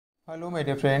Hello my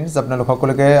dear friends, আপোনালোক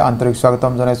সকলোকে আন্তৰিক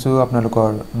স্বাগতম জনাইছো আপোনালোকৰ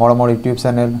মৰমৰ ইউটিউব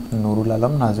চেনেল নুৰুল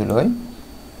আলম নাজুলৈ।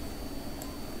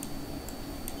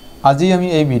 আজি আমি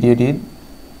এই ভিডিওটিত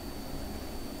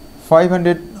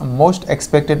 500 most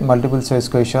expected multiple choice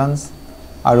questions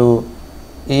আৰু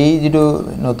এই যেটো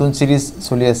নতুন সিরিজ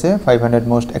চলি আছে 500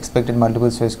 most expected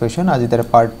multiple choice question আজি তার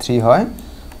পার্ট 3 হয়।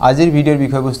 আজিৰ ভিডিওৰ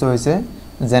বিষয়বস্তু হৈছে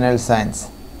জেনাৰেল সায়েন্স।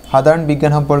 সাধাৰণ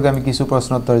বিজ্ঞান সম্পৰ্কে আমি কিছু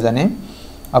প্ৰশ্ন উত্তৰ জানিম।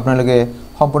 আপোনালোকে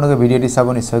সম্পূৰ্ণকৈ ভিডিওটি চাব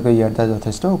নিশ্চয়কৈ ইয়াৰ দ্বাৰা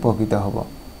যথেষ্ট উপকৃত হ'ব।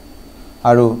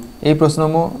 আৰু এই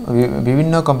প্ৰশ্নসমূহ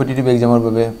বিভিন্ন কম্পিটিটিভ এক্সামৰ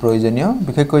বাবে প্ৰয়োজনীয়,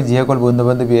 বিশেষকৈ যিসকল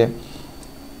বন্ধু-বান্ধৱীয়ে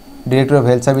director of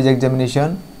health service examination,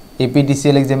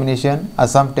 APDCL examination,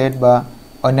 Assam TET বা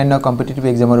অন্যান্য কম্পিটিটিভ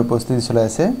এক্সামৰ প্ৰস্তুতি চলাই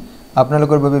আছে,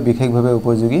 আপোনালোকৰ বাবে বিশেষভাৱে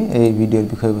উপযোগী এই ভিডিওৰ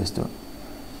বিষয়বস্তু।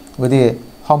 গতিকে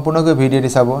সম্পূৰ্ণকৈ ভিডিওটি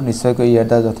চাব নিশ্চয়কৈ ইয়াৰ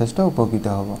দ্বাৰা যথেষ্ট উপকৃত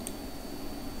হ'ব।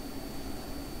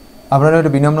 আপনারা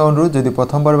একটা বিনম্র অনুরোধ, যদি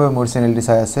প্রথমবার মোর চ্যানেলটি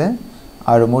চাই আছে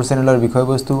আর মোর চ্যানেলের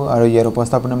বিষয়বস্তু আর ইয়ার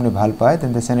উপস্থাপন আপনি ভাল পায়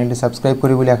তেন্তে চ্যানেলটি সাবস্ক্রাইব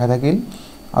করি বলে আশা থাকিল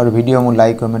আর ভিডিও মোৰ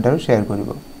লাইক কমেন্ট আৰ শেয়াৰ কৰব।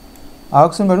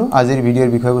 আহকচোন বাৰু আজিৰ ভিডিওৰ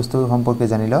বিষয়বস্তু সম্পৰ্কে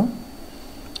জানিল।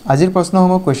 আজিৰ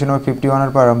প্ৰশ্নসমূহ কুৱেশ্যন নম্বৰ 51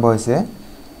 পৰা আৰম্ভ হৈছে।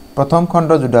 প্ৰথম খণ্ড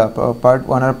যেটা পাৰ্ট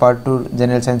 1 আৰ পাৰ্ট 2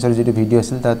 জেনাৰেল সায়েন্সৰ যেটো ভিডিও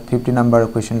আছিল তাত 50 নম্বৰ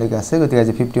কুৱেশ্যন লৈকে আছে, গতিকে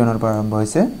আজি 51 পৰা আৰম্ভ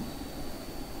হৈছে।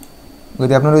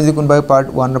 গতিকে আপোনালোকে যদি কোনোবাই পাৰ্ট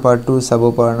 1 আৰু পাৰ্ট 2 চাব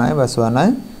পৰা নাই বা চোৱা নাই,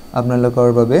 আপোনালোকৰ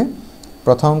বাবে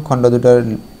প্ৰথম খণ্ড দুটাৰ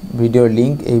ভিডিওৰ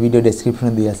লিংক এই ভিডিও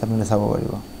ডেসক্ৰিপশনে দিয়া আছে, আপোনালোকে চাব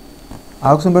পাৰিব।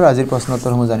 আহকচোন বাৰু আজিৰ প্ৰশ্ন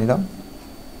উত্তৰসমূহ জানি লওঁ।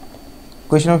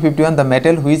 Question number 51, the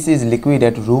metal which is liquid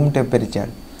at room temperature.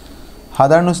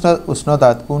 সাধাৰণ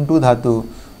উষ্ণতাত কোনটো ধাতু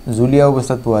জুলীয়া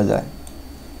অৱস্থাত পোৱা যায়?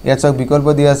 ইয়াত চাওক বিকল্প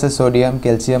দিয়া আছে সোডিয়াম,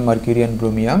 ক্যালসিয়াম, মাৰ্কুৰি এন্ড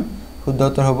ব্ৰোমিয়াম। শুদ্ধ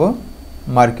উত্তৰ হ'ব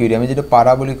মাৰ্কুৰি। আমি যেটো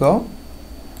পাৰা বুলি কওঁ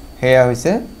হেয়া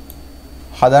হৈছে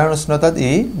সাধাৰণ উষ্ণতাত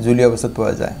ই জুলীয় অবস্থাত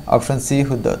পোৱা যায়। অপশন সি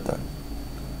শুদ্ধ উত্তৰ।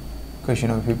 Question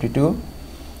number 52,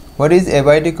 what is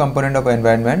এবায়টিক component of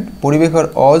environment? পৰিৱেশৰ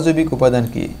অজৈৱিক উপাদান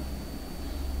কি?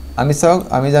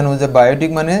 আমি জানো যে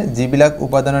বায়োটিক মানে যিবিলাক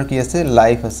উপাদানৰ কি আছে,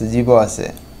 লাইফ আছে, জীৱ আছে,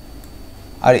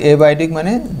 আৰু এবায়টিক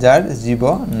মানে যাৰ জীৱ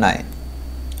নাই।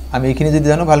 আমি এইখিনি যদি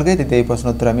জানো ভালকৈ তেতিয়া এই প্ৰশ্নৰ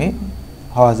উত্তৰ আমি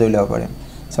সহজে উলিয়াব পাৰিম।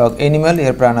 চাওক এনিমেল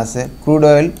ইয়াৰ প্ৰাণ আছে, ক্ৰুড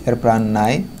অইল ইয়াৰ প্ৰাণ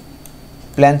নাই,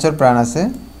 প্ল্যান্টছৰ প্ৰাণ আছে,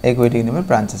 একুয়াটিক এনিমেল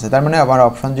প্রাণ আছে। তার মানে আমার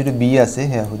অপশন যেটা বি আছে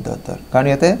সেয়া শুদ্ধ উত্তর, কারণ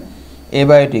ইয়াতে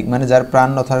এবায়োটিক মানে যার প্রাণ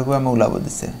নথাকো আমি ওলাব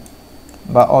দিছে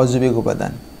বা অজৈবিক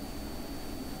উপাদান।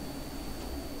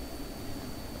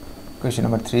 Question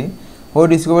number 3, who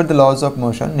discovered the lodge of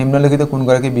motion? নিম্নলিখিত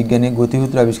কোনগৰাকী বিজ্ঞানী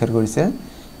গতিসূত্ৰ আবিষ্কাৰ কৰিছে?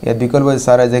 ইয়াত বিকল্প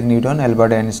sir Isaac Newton,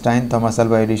 Albert Einstein, Thomas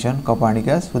Alva Edison,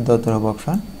 কপার্নিকাস। শুদ্ধ উত্তর হবে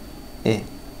option A,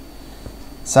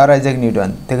 sir Isaac Newton.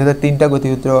 তেখেতে 3টা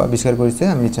গতিসূত্ৰ আবিষ্কাৰ কৰিছে,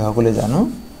 আমি নিশ্চয় সকলোৱে জানো।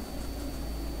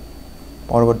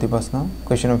 পৰৱৰ্তী প্ৰশ্ন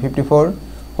question number 54,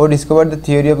 who discovered the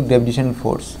theory of গ্ৰেভিটেশনাল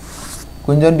force?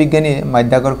 কোনজন বিজ্ঞানী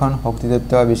মাধ্যাকৰ্ষণ শক্তি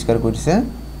তত্ত্ব আৱিষ্কাৰ কৰিছে?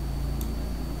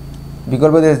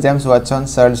 বিকল্প দিয়ে James ওৱাটছন,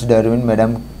 Charles Darwin,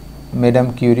 madam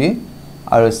Curie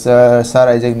আৰু স্যাৰ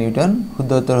আইজাক নিউটন।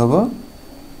 শুদ্ধ উত্তৰ হ'ব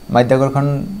মাধ্যাকৰ্ষণ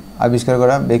আৱিষ্কাৰ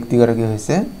কৰা ব্যক্তিগৰাকী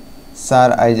হৈছে sir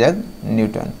Isaac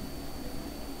Newton.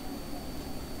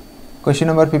 Question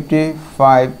number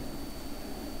 55,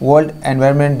 World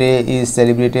Environment Day is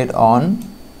celebrated on?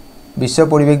 বিশ্ব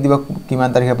পৰিৱেশ দিৱস কিমান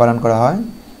তাৰিখে পালন কৰা হয়?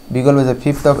 বিকল্প আছে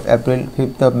 5th of April,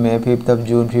 5th of May, 5th of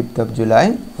June, 5th of July।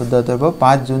 শুদ্ধ উত্তৰ হ'ব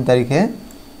 5 জুন তাৰিখে,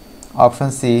 অপশন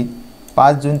সি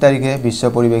 5 জুন তাৰিখে বিশ্ব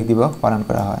পৰিৱেশ দিৱস পালন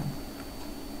কৰা হয়।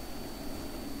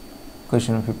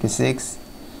 Question number 56,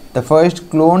 the first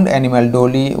cloned animal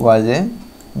Dolly was a?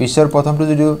 বিশ্বৰ প্ৰথমটো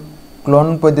যিটো ক্লোন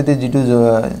পদ্ধতি যিটো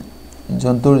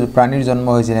জন্তুৰ প্ৰাণীৰ জন্ম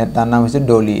হৈছিল তাৰ নাম হৈছে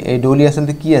ডলি। এই ডলি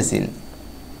আচলতে কি আছিল?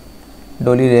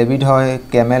 ডলি ৰেবিট হয়,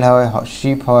 কেমেল হয়,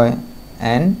 শিপ হয়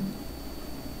এণ্ড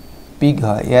পিগ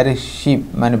হয়। ইয়াৰ শিপ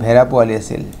মানে ভেড়া পোৱালি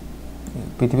আছিল।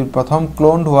 পৃথিৱীৰ প্ৰথম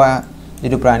ক্লোনড হোৱা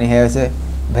যিটো প্ৰাণী সেয়া হৈছে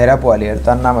ভেড়া পোৱালি আৰু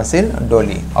তাৰ নাম আছিল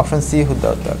ডলি। অপশ্যন সি শুদ্ধ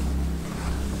উত্তৰ।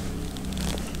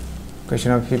 Question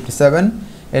number 57,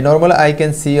 A normal I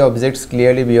can C objects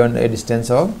clearly beyond A distance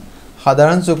of?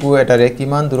 সাধাৰণ চকু এটাৰে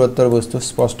কিমান দূৰত্বৰ বস্তু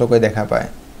স্পষ্টকৈ দেখা পায়?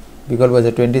 বিকল্প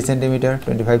আছে 20 সেন্টিমিটাৰ,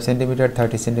 25 সেন্টিমিটাৰ,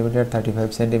 30 সেন্টিমিটাৰ,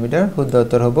 35 সেন্টিমিটাৰ। শুদ্ধ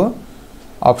উত্তৰ হ'ব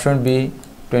option B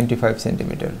 25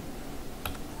 centimetre.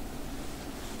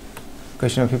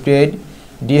 Question number 58,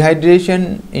 dehydration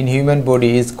in human body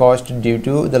is caused due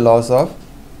to the loss of?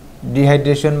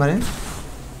 Dehydration মানে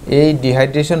এই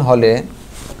ডিহাইড্ৰেশ্যন হ'লে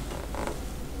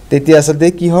তেতিয়া আচলতে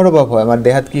কিহৰ অভাৱ হয়? আমাৰ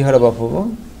দেহাত কিহৰ অভাৱ হ'ব?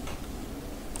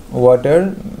 Water,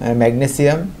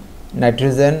 magnesium,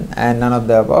 nitrogen and none of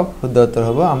the above. শুদ্ধ উত্তৰ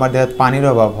হ'ব আমাৰ দেহত পানীৰ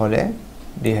অভাৱ হ'লে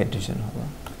ডিহাইড্ৰেশন হ'ব।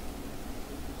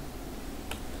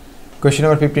 Question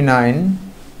number 59,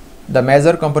 the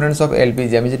major components of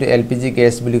LPG? আমি যেটো LPG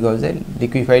গ্যাস বুলি কওঁ যে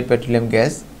লিকুইফাইড পেট্রোলিয়াম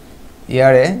গ্যাস,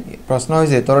 ইয়াৰে প্ৰশ্ন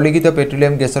হৈছে তৰলীকৃত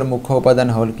পেট্ৰলিয়াম গেছৰ মুখ্য উপাদান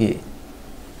হ'ল কি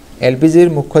এলপিজিৰ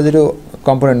মুখ্য যেটো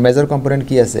কম্পোনেন্ট মেজৰ কম্পোনেন্ট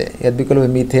কি আছে ইয়াত বিকল্প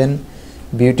মিথেন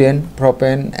বিউটেন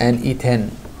প্ৰপেন এণ্ড ইথেন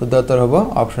শুদ্ধ উত্তৰ হ'ব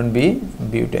option B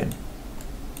butane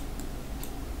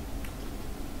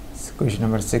Question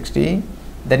number 60.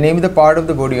 The name of the part of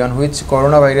the body on which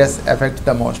coronavirus affects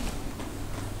the most.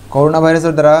 Coronavirus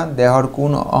দ্বারা দেহৰ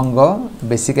কোন অংগ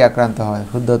বেছিকৈ আক্ৰান্ত হয়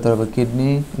শুদ্ধ উত্তৰ হ'ব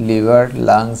kidney liver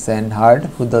lungs and heart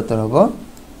শুদ্ধ উত্তৰ হ'ব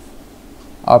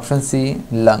option C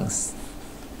lungs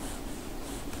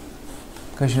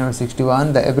Question number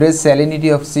 61. The average salinity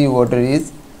of sea water is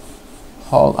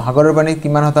সাগৰৰ পানীত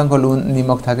কিমান শতাংশ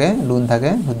নিমখ থাকে লুণ থাকে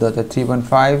শুদ্ধ উত্তৰ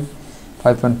 3.5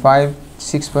 5.5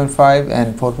 6.5 and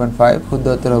 4.5 শুদ্ধ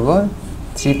উত্তৰ হ'ব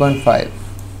 3.5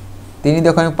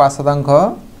 3.5 শতাংশ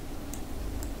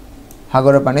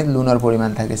সাগৰৰ পানীত লুণৰ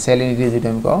পৰিমাণ থাকে স্যালিনিটি যেটা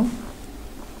আমি কওঁ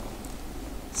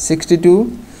 62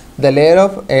 the layer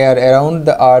of air around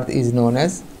the earth is known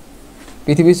as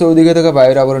পৃথিৱীৰ চৌদিশে থকা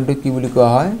বায়ুৰ আৱৰণটো কি বুলি কোৱা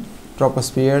হয়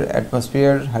ট্ৰপোস্ফিয়াৰ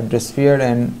এটমস্ফিয়াৰ হাইড্ৰস্ফিয়াৰ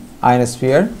এণ্ড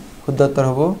আয়নোস্ফিয়াৰ শুদ্ধ উত্তৰ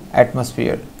হ'ব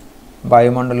এটমস্ফিয়াৰ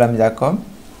বায়ুমণ্ডল আমি যাক কম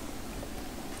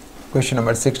Question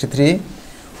number 63.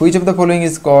 Which of the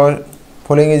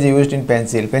following is used in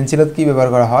pencil? Pencilot কি ব্যবহার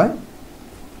করা হয়?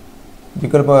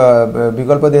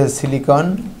 বিকল্প দিয়ে silicon,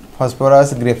 phosphorus,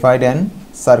 graphite and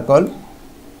charcoal.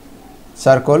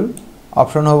 Charcoal.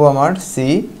 Option হবে আমার C.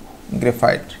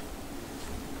 Graphite.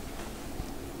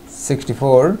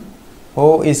 64. Who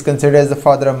is considered as the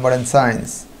father of modern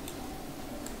science?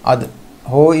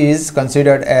 Who is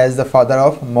considered as the father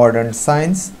of modern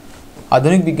science?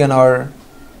 আধুনিক বিজ্ঞানৰ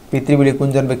পিতৃ বুলি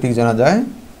কোনজন ব্যক্তিক জনা যায়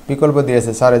বিকল্প দিয়ে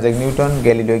আছে sir Isaac Newton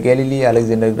Galileo Galilei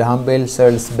Alexander Graham বেল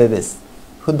চার্লস বেবেজ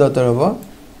শুদ্ধ উত্তৰ হ'ব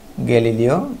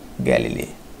Galileo Galilei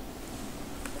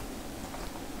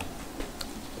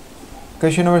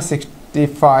Question number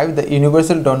 65. The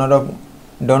universal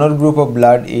donor group of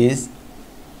blood is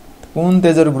কোন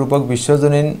তেজৰ গ্ৰুপক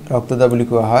বিশ্বজনীন ৰক্তদাতা বুলি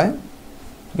কোৱা হয়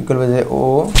বিকল্প যে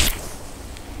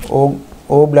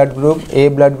O blood group, A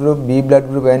blood group, B blood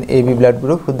group and AB blood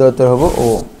group শুদ্ধ উত্তৰ হ'ব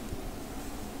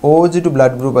O যেটো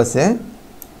blood group আছে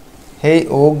সেই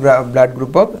O blood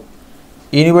groupক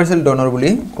universal donor বুলি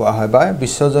কোৱা হয় বা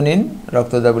বিশ্বজনীন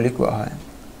ৰক্তদাতা বুলি কোৱা হয়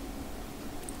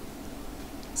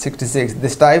 66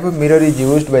 This type of mirror is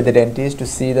used by the dentist to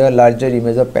see the larger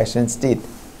image of patient's teeth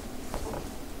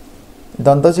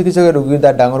দন্ত চিকিৎসকে ৰোগীৰ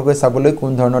দাঁত ডাঙৰকৈ চাবলৈ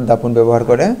কোন ধৰণৰ দাপোন ব্যৱহাৰ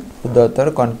কৰে শুদ্ধ উত্তৰ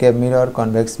concave মিৰৰ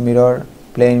convex মিৰৰ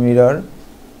plan মিৰৰ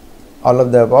all of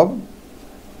the above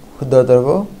শুদ্ধ উত্তৰ হ'ব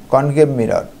কনকেভ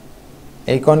মিৰৰ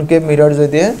এই কনকেভ মিৰৰ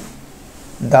যদি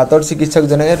দাঁতৰ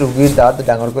চিকিৎসকজনে ৰোগীৰ দাঁত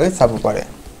ডাঙৰকৈ চাব পাৰে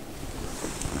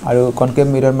আৰু কনকেভ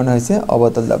মিৰৰ মানে হৈছে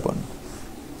অৱতল দাপোন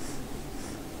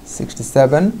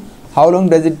 67 How long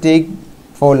does it take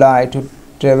for light to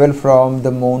travel from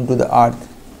the moon to the earth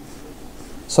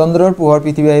চন্দ্ৰৰ পোহৰ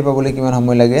পৃথিৱী আহি পাবলৈ কিমান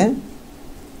সময় লাগে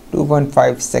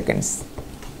 2.5 seconds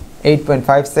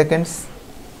 8.5 seconds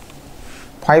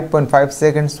 5.5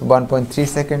 seconds 1.3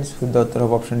 seconds শুদ্ধ উত্তৰ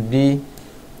হ'ব অপশন ডি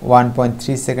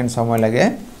 1.3 সেকেন্ড সময় লাগে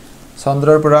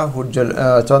চন্দ্ৰৰ পৰা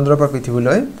চন্দ্ৰৰ পৰা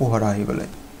পৃথিৱীলৈ পোহৰ আহিবলৈ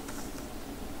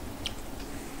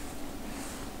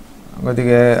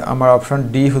গতিকে আমাৰ অপশন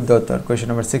ডি শুদ্ধ উত্তৰ question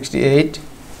number 68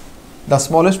 The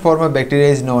smallest form of bacteria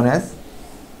is known as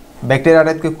ব্যাকটেৰিয়াৰ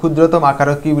আটাইতকৈ ক্ষুদ্ৰতম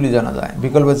আকাৰক কি বুলি জনা যায়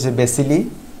বিকল্প আছে বেচিলি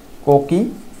কোকি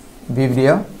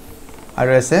ভিব্ৰিয়া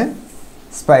আৰু আছে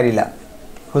স্পাইৰিলা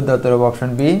শুদ্ধ উত্তৰ হ'ব option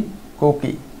B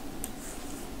কোকি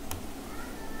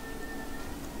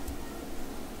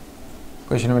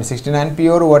Question number 69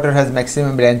 Pure water has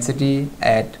maximum density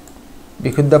at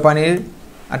বিশুদ্ধ পানীৰ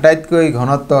আটাইতকৈ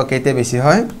ঘনত্ব কেতে বেছি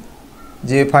হয়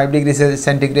যে 5 ডিগ্ৰী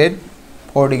সেন্টিগ্ৰেড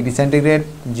 4 ডিগ্ৰী সেন্টিগ্ৰেড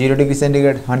 0 ডিগ্ৰী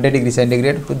সেন্টিগ্ৰেড 100 ডিগ্ৰী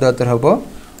সেন্টিগ্ৰেড শুদ্ধ উত্তৰ হ'ব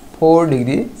 4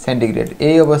 ডিগ্ৰী সেন্টিগ্ৰেড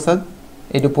এই অৱস্থাত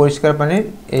এইটো পৰিষ্কাৰ পানীৰ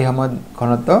এই সময়ত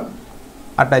ঘনত্ব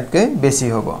আটাইতকৈ বেছি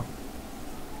হ'ব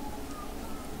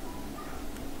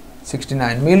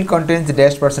 69 Milk contains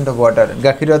 -% of water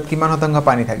গাখীৰত কিমান শতাংশ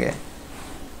পানী থাকে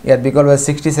ইয়াত বিকল্প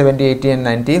 60 70 80 and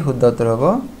 90 শুদ্ধ উত্তৰ হ'ব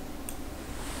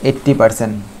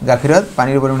 80% গাখীৰত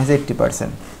পানীৰ পৰিমাণ হৈছে 80%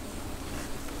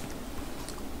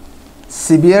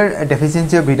 Severe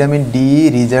deficiency of vitamin D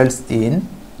results in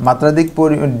মাত্ৰাধিক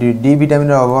D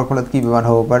ভিটামিনৰ অভাৱৰ ফলত কি বেমাৰ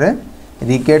হ'ব পাৰে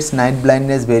rickets night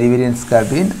blindness beriberi and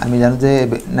scurvy আমি জানো যে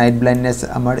নাইট ব্লাইন্ডনেস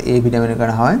আমাৰ A ভিটামিনৰ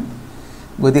কাৰণে হয়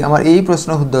গতিকে আমাৰ এই প্ৰশ্ন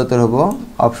শুদ্ধ উত্তৰ হ'ব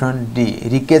অপশন ডি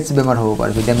rickets বেমাৰ হ'ব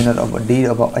পাৰে ভিটামিনৰ D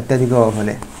অত্যাধিক অভাৱ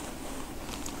হ'লে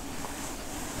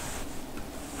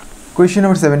Question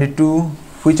number 72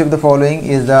 Which of the following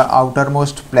is the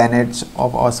outermost planets of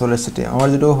our solar system আমাৰ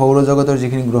যেটো সৌৰজগতৰ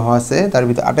যিখিনি গ্ৰহ আছে তাৰ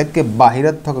ভিতৰত আটাইতকৈ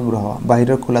বাহিৰত থকা গ্ৰহ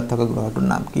বাহিৰৰ খোলাত থকা গ্ৰহটোৰ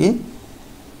নাম কি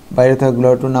বাইৰে থকা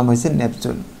গ্ৰহটোৰ নাম হৈছে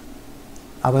নেপচুন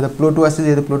আগতে প্লুটো আছিল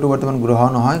যেহেতু প্লুটো বৰ্তমান গ্ৰহ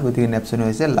নহয় গতিকে নেপচুন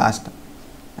হৈছে last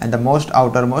and the most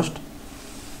outermost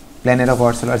planet of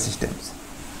our solar systems.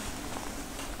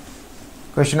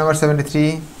 Question number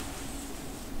 73.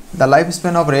 The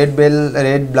lifespan of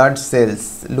red blood cells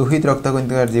Lohit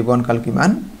রক্তকণিকার জীবনকাল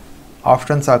কিমান?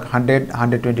 Options are 100,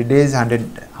 120 days,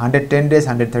 110 days,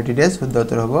 130 days. শুদ্ধ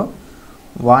উত্তর হবে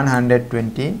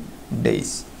 120 days.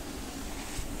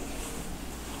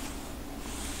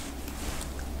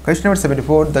 Question number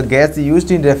 74. The gas used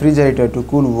in refrigerator to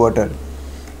cool water.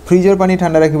 ফ্ৰিজৰ পানী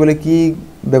ঠাণ্ডা ৰাখিবলৈ কি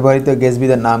ব্যৱহৃত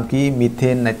গ্যাসবিধৰ নাম কি?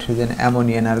 Methane, nitrogen,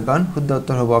 ammonia, argon. শুদ্ধ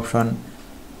উত্তর হবে option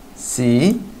C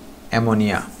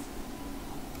ammonia.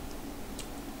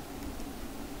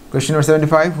 Question number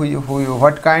 75.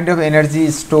 What kind of energy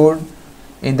is stored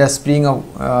in the spring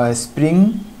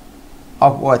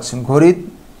of watch? ঘড়িত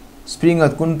স্প্রিংত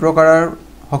কোন প্ৰকাৰৰ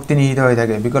শক্তি নিহিত হৈ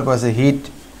থাকে? বিকল্প আছে হিট,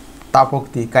 তাপ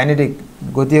শক্তি, কাইনেটিক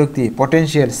গতি শক্তি,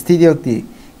 পটেনশিয়াল স্থিতি শক্তি,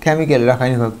 কেমিক্যাল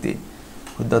ৰাসায়নিক শক্তি।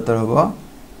 শুদ্ধ উত্তৰ হব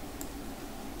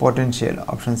পটেনশিয়াল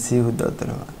অপশন সি শুদ্ধ উত্তৰ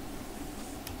হব।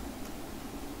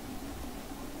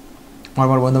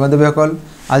 আমাৰ বন্ধু বান্ধবীসকল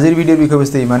আজিৰ ভিডিঅ'ৰ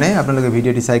বিষয়বস্তু ইমানে আপোনালোকে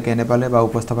ভিডিঅ'টি চাই কেনে পালে বা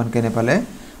উপস্থাপন কেনে পালে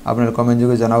আপোনালোকে কমেন্ট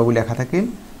যোগে জনাব বুলি আশা থাকিল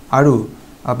আৰু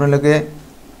আপোনালোকে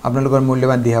আপোনালোকৰ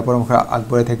মূল্যৱান দিহা পৰামৰ্শ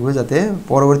আগবঢ়াই থাকিব যাতে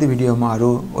পৰৱৰ্তী ভিডিঅ'সমূহ আৰু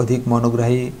অধিক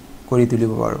মনোগ্ৰাহী কৰি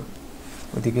তুলিব পাৰো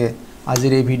গতিকে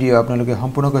আজিৰ এই ভিডিঅ' আপোনালোকে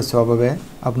সম্পূৰ্ণকৈ চোৱাৰ বাবে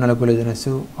আপোনালোকলৈ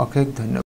জনাইছো অশেষ ধন্যবাদ।